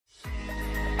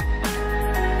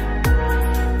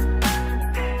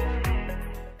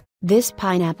This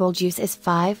pineapple juice is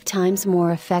 5 times more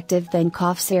effective than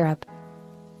cough syrup.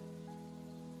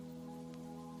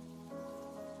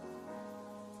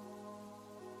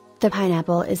 The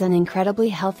pineapple is an incredibly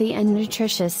healthy and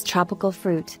nutritious tropical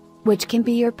fruit, which can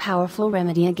be your powerful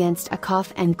remedy against a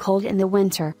cough and cold in the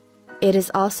winter. It is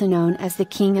also known as the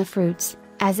king of fruits,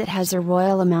 as it has a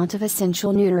royal amount of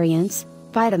essential nutrients,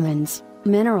 vitamins,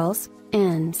 minerals,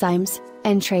 enzymes,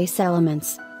 and trace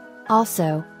elements.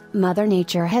 Also, Mother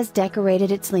Nature has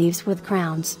decorated its leaves with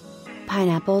crowns.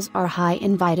 Pineapples are high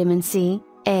in vitamin C,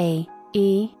 A,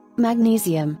 E,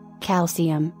 magnesium,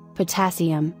 calcium,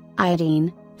 potassium,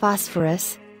 iodine,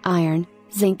 phosphorus, iron,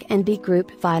 zinc and B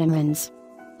group vitamins.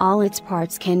 All its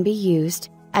parts can be used,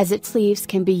 as its leaves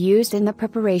can be used in the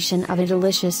preparation of a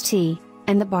delicious tea,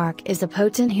 and the bark is a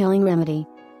potent healing remedy.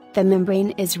 The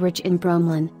membrane is rich in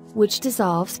bromelain, which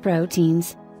dissolves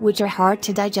proteins, which are hard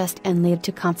to digest and lead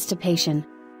to constipation.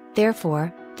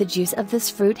 Therefore, the juice of this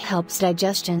fruit helps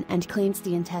digestion and cleans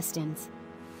the intestines.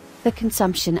 The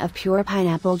consumption of pure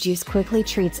pineapple juice quickly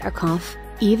treats a cough,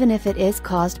 even if it is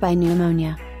caused by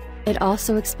pneumonia. It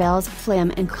also expels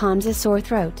phlegm and calms a sore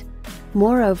throat.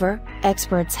 Moreover,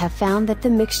 experts have found that the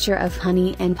mixture of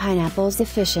honey and pineapples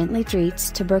efficiently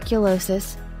treats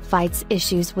tuberculosis, fights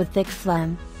issues with thick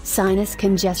phlegm, sinus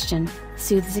congestion,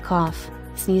 soothes a cough,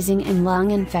 sneezing and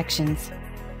lung infections.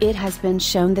 It has been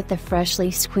shown that the freshly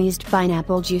squeezed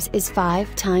pineapple juice is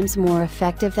 5 times more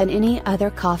effective than any other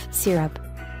cough syrup.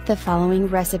 The following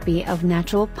recipe of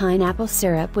natural pineapple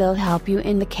syrup will help you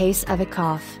in the case of a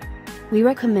cough. We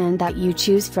recommend that you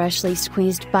choose freshly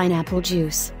squeezed pineapple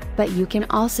juice, but you can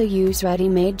also use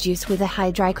ready-made juice with a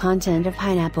high dry content of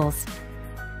pineapples.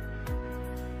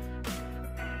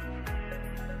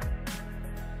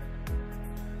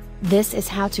 This is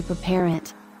how to prepare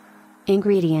it.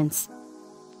 Ingredients: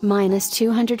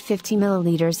 -250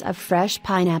 ml of fresh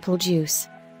pineapple juice,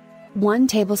 1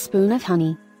 tablespoon of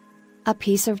honey, a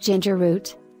piece of ginger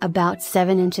root, about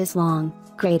 7 inches long,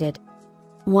 grated,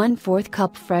 1/4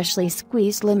 cup freshly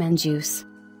squeezed lemon juice,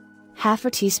 half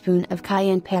a teaspoon of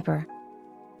cayenne pepper.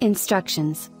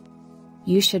 Instructions: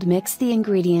 you should mix the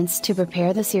ingredients to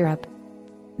prepare the syrup.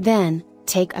 Then,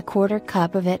 take a 1/4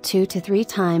 cup of it 2 to 3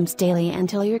 times daily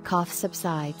until your cough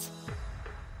subsides.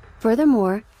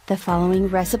 Furthermore, the following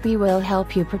recipe will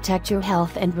help you protect your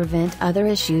health and prevent other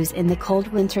issues in the cold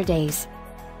winter days.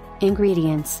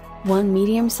 Ingredients: 1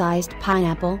 medium-sized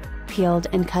pineapple, peeled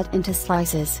and cut into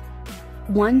slices,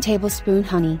 1 tablespoon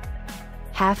honey,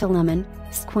 half a lemon,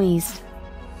 squeezed,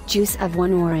 juice of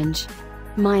 1 orange,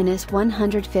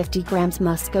 -150 grams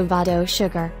muscovado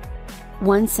sugar,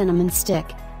 1 cinnamon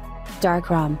stick, dark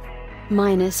rum,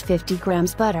 -50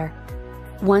 grams butter,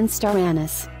 1 star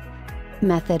anise.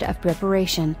 Method of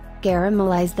preparation: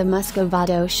 caramelize the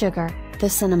muscovado sugar, the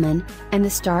cinnamon, and the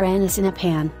star anise in a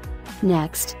pan.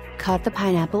 Next, cut the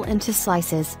pineapple into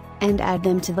slices, and add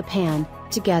them to the pan,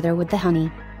 together with the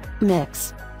honey.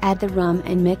 Mix, add the rum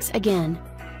and mix again.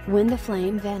 When the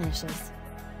flame vanishes,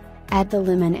 add the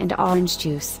lemon and orange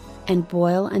juice, and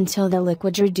boil until the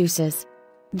liquid reduces.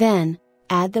 Then,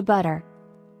 add the butter.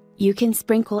 You can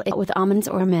sprinkle it with almonds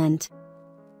or mint.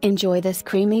 Enjoy this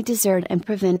creamy dessert and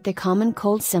prevent the common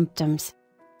cold symptoms.